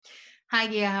Hi,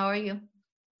 Gia. How are you?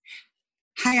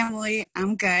 Hi, Emily.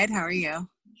 I'm good. How are you?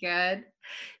 Good.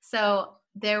 So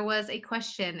there was a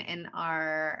question in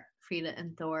our Frida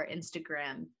and Thor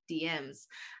Instagram DMs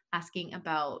asking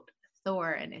about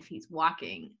Thor and if he's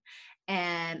walking.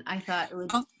 And I thought it would,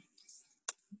 Oh,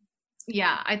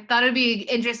 yeah, I thought it'd be an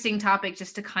interesting topic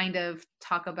just to kind of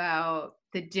talk about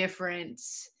the different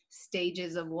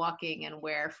stages of walking and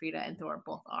where Frida and Thor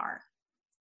both are.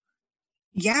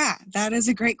 yeah, that is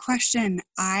a great question.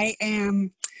 I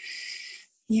am,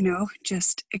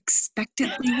 just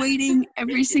expectantly waiting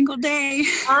every single day.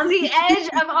 On the edge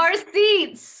of our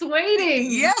seats, Yeah,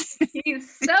 waiting.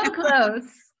 He's so close.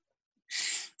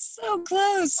 so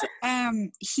close.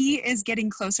 He is getting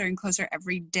closer and closer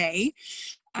every day.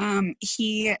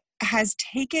 He has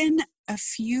taken a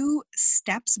few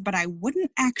steps, but I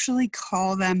wouldn't actually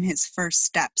call them his first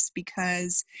steps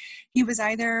because he was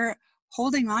either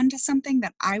holding on to something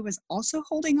that I was also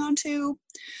holding on to,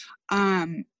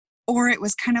 um, or it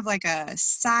was kind of like a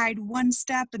side one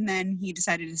step and then he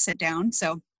decided to sit down.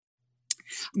 So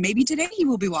maybe today he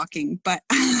will be walking, but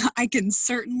I can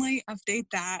certainly update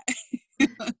that,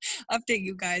 update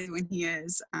you guys when he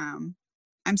is. I'm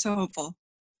so hopeful.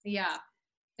 Yeah,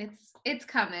 it's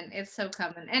coming. It's so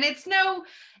coming. And it's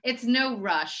no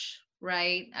rush,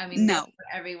 right? I mean, that's No. what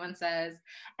everyone says.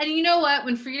 And you know what?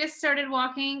 When Frida started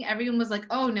walking, everyone was like,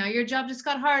 "Oh, now your job just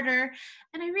got harder."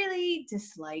 And I really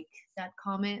dislike that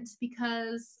comment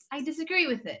because I disagree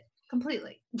with it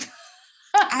completely.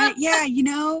 Yeah,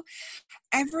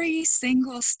 every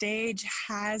single stage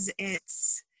has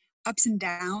its ups and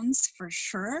downs for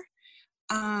sure.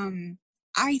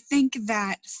 I think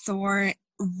that Thor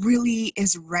really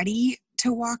is ready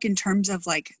to walk in terms of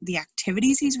like the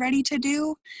activities he's ready to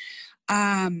do.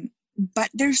 But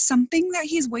there's something that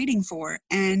he's waiting for,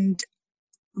 and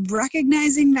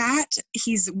recognizing that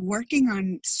he's working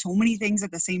on so many things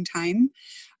at the same time.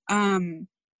 Um,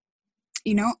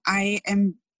 I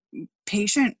am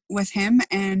patient with him,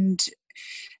 and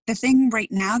the thing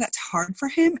right now that's hard for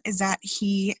him is that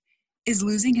he is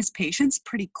losing his patience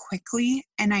pretty quickly,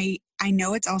 and I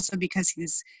know it's also because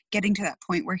he's getting to that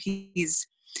point where he's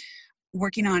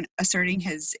working on asserting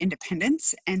his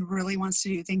independence and really wants to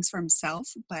do things for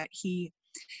himself, but he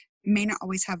may not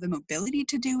always have the mobility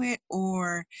to do it,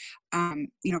 or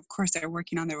of course they're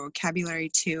working on their vocabulary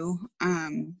too,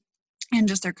 and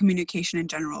just their communication in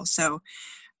general. So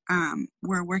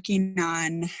we're working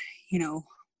on, you know,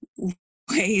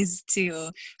 ways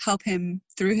to help him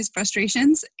through his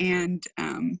frustrations, and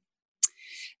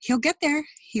he'll get there.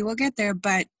 He will get there,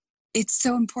 but it's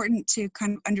so important to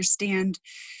kind of understand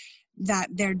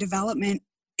that their development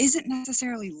isn't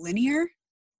necessarily linear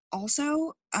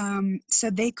also. So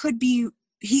they could be,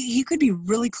 he could be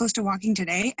really close to walking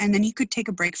today, and then he could take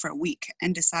a break for a week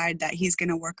and decide that he's going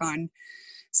to work on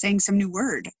saying some new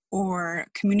word or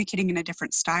communicating in a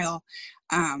different style,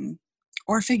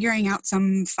 or figuring out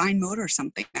some fine motor or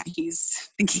something that he's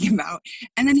thinking about,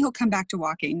 and then he'll come back to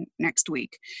walking next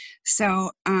week.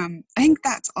 So I think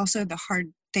that's also the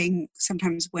hard thing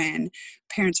sometimes when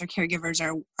parents or caregivers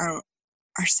are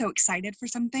so excited for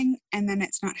something and then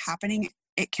it's not happening.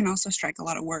 It can also strike a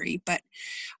lot of worry, but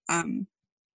um,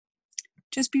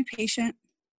 just be patient.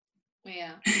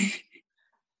 Yeah.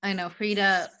 I know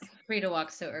Frida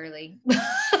walks so early.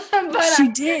 But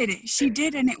She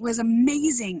did, and it was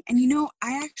amazing. And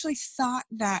I actually thought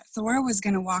that Thor was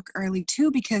going to walk early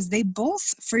too, because they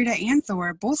both, Frida and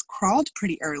Thor, both crawled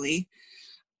pretty early.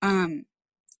 um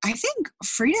I think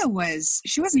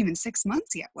she wasn't even 6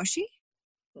 months yet, was she?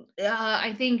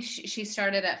 I think she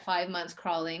started at 5 months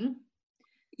crawling.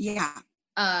 Yeah,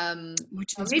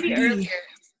 which Or is maybe earlier.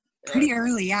 pretty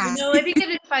early, yeah. No, I think it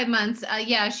is 5 months.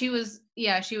 Yeah, she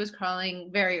was crawling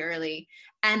very early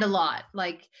and a lot.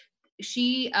 Like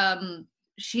she's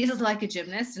like a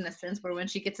gymnast in a sense where when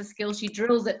she gets a skill, she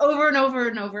drills it over and over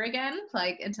and over again,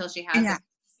 like until she has it. Yeah.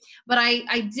 But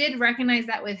I did recognize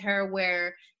that with her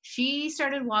where she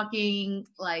started walking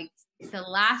like the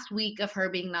last week of her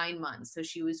being 9 months. So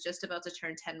she was just about to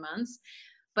turn 10 months.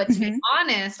 But to be Hmm.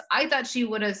 honest, I thought she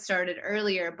would have started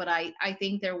earlier, but I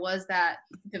think there was that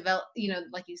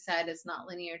like you said, it's not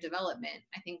linear development.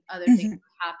 I think other things Hmm.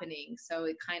 were happening. So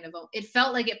it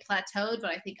felt like it plateaued,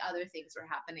 but I think other things were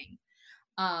happening.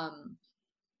 Um,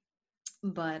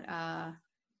 but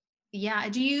yeah,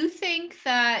 do you think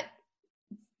that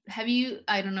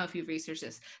I don't know if you've researched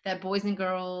this, that boys and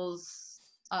girls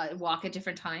walk at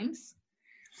different times?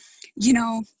 you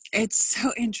know it's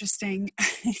so interesting.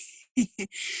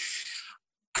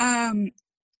 um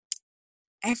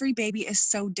every baby is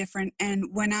so different. And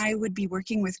when I would be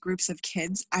working with groups of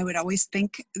kids, I would always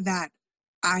think that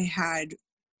I had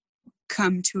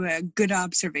come to a good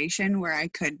observation where I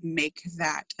could make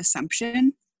that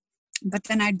assumption. But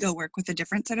then I'd go work with a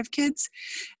different set of kids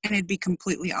and it'd be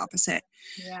completely opposite.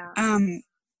 Yeah.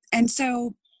 And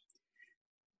so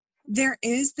there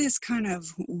is this kind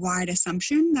of wide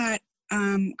assumption that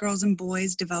girls and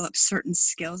boys develop certain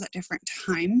skills at different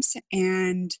times.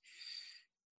 And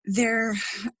there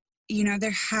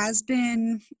has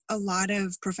been a lot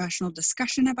of professional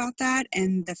discussion about that,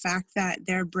 and the fact that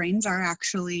their brains are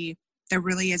actually, there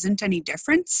really isn't any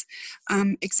difference,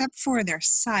 except for their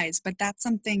size, but that's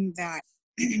something that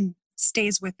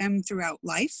stays with them throughout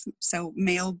life. So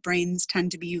male brains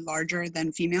tend to be larger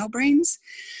than female brains,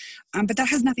 but that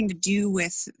has nothing to do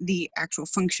with the actual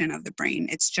function of the brain.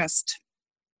 It's just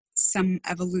some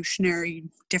evolutionary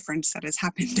difference that has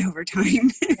happened over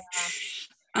time.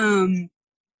 Yeah.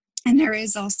 And there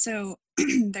is also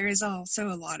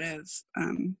a lot of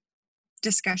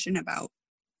discussion about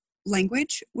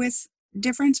language with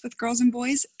difference with girls and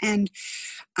boys, and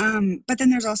but then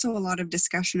there's also a lot of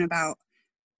discussion about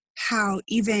how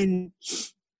even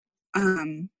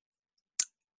kind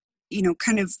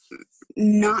of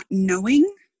not knowing,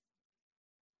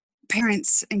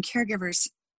 parents and caregivers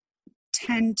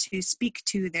tend to speak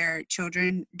to their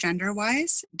children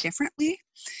gender-wise differently,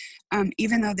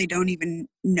 even though they don't even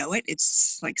know it.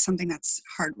 It's like something that's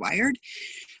hardwired.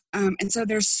 And so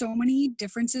there's so many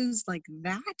differences like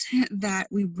that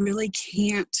we really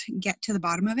can't get to the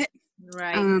bottom of it.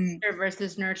 Right. Nurture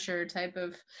versus nurture type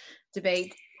of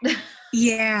debate.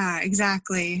 Yeah,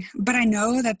 exactly. But I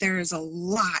know that there is a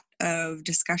lot of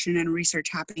discussion and research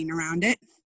happening around it,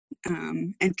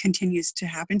 and continues to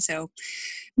happen. So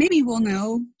maybe we'll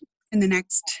know in the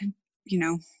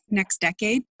next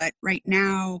decade. But right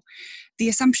now, the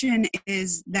assumption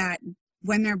is that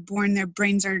when they're born, their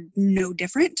brains are no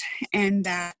different, and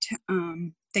that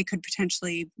they could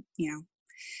potentially,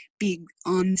 be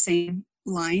on the same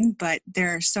line. But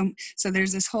there's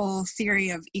this whole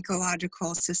theory of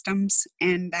ecological systems,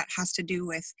 and that has to do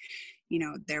with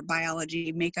their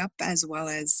biology makeup as well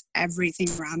as everything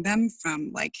around them,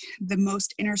 from like the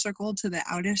most inner circle to the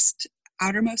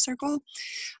outermost circle,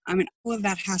 and all of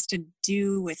that has to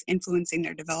do with influencing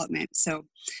their development. So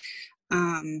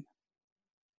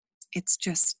it's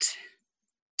just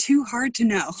too hard to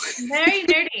know. Very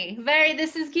nerdy.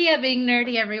 This is Kia being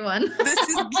nerdy, everyone. This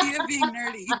is Kia being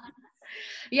nerdy.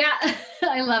 Yeah,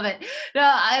 I love it.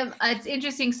 No, it's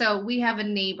interesting. So we have a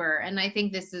neighbor, and I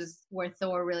think this is where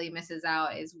Thor really misses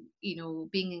out, is,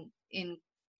 being in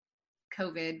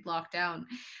COVID lockdown.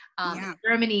 Yeah.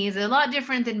 Germany is a lot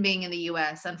different than being in the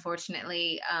US,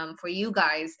 unfortunately, for you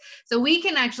guys. So we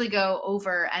can actually go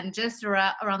over, and just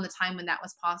around the time when that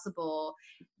was possible,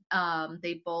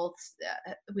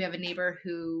 we have a neighbor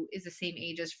who is the same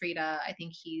age as Frida. I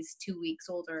think he's 2 weeks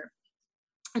older.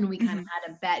 And we kind of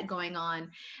had a bet going on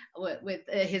with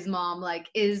his mom, like,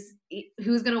 who's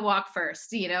going to walk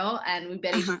first, and we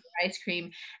bet each other ice cream.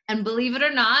 And believe it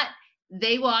or not,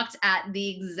 they walked at the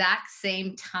exact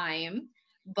same time,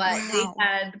 but they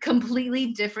had completely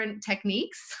different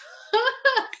techniques.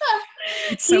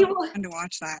 It's so fun to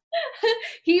watch that.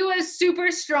 He was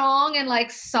super strong and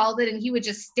like solid, and he would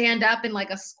just stand up in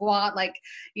like a squat, like,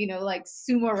 like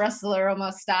sumo wrestler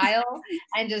almost style,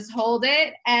 and just hold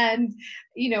it. And,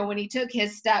 when he took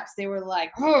his steps, they were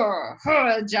like,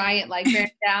 giant, like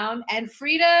bearing down. And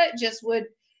Frida just would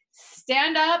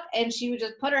stand up, and she would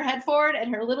just put her head forward,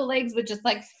 and her little legs would just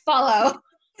like follow.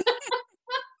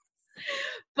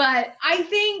 But I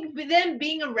think them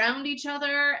being around each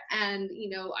other, and,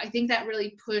 I think that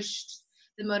really pushed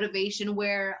the motivation,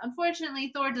 where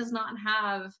unfortunately Thor does not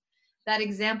have that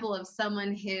example of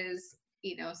someone his,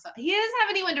 so he doesn't have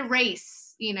anyone to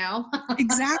race,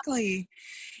 Exactly.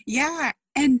 Yeah.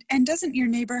 And doesn't your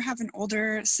neighbor have an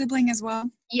older sibling as well?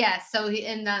 Yes. So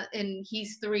and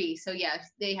he's 3. So yeah,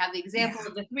 they have the example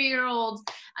of the 3-year-old,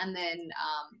 and then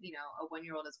a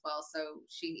 1-year-old as well. So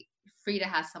Frida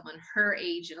has someone her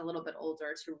age and a little bit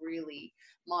older to really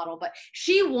model. But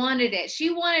she wanted it. She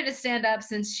wanted to stand up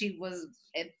since she was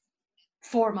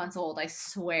 4 months old, I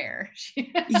swear.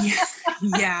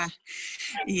 Yeah.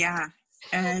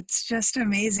 It's just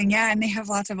amazing. Yeah. And they have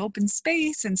lots of open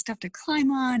space and stuff to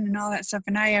climb on and all that stuff.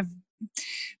 And I have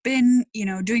been,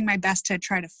 doing my best to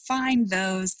try to find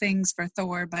those things for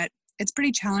Thor, but it's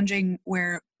pretty challenging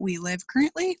where we live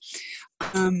currently.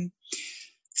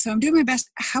 So I'm doing my best.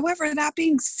 However, that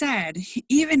being said,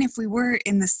 even if we were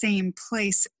in the same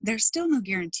place, there's still no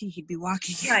guarantee he'd be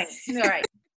walking.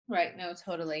 Right. No,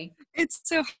 totally. It's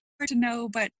so hard to know,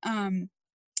 but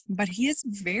he is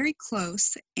very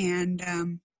close, and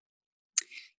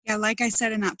Yeah, like I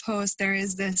said in that post, there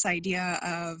is this idea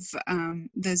of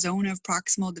the zone of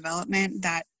proximal development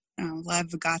that Lev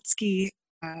Vygotsky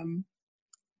um,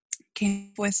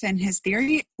 came up with in his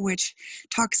theory, which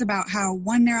talks about how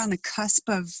when they're on the cusp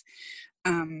of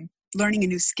learning a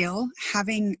new skill,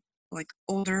 having like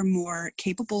older, more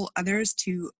capable others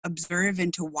to observe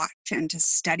and to watch and to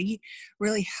study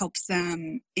really helps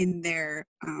them in their,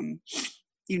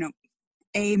 you know,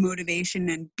 A, motivation,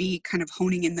 and B, kind of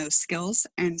honing in those skills.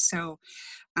 And so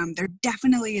there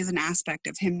definitely is an aspect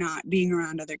of him not being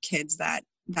around other kids that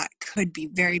could be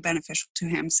very beneficial to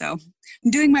him. So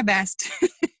I'm doing my best.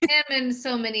 Him and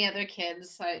so many other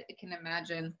kids, I can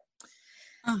imagine.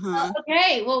 Uh-huh.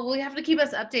 Okay, well, we have to keep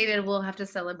us updated. We'll have to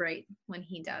celebrate when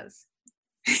he does.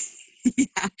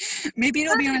 Yeah. Maybe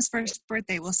it'll be on his first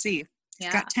birthday. We'll see. He's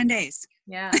Yeah. got 10 days.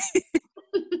 Yeah.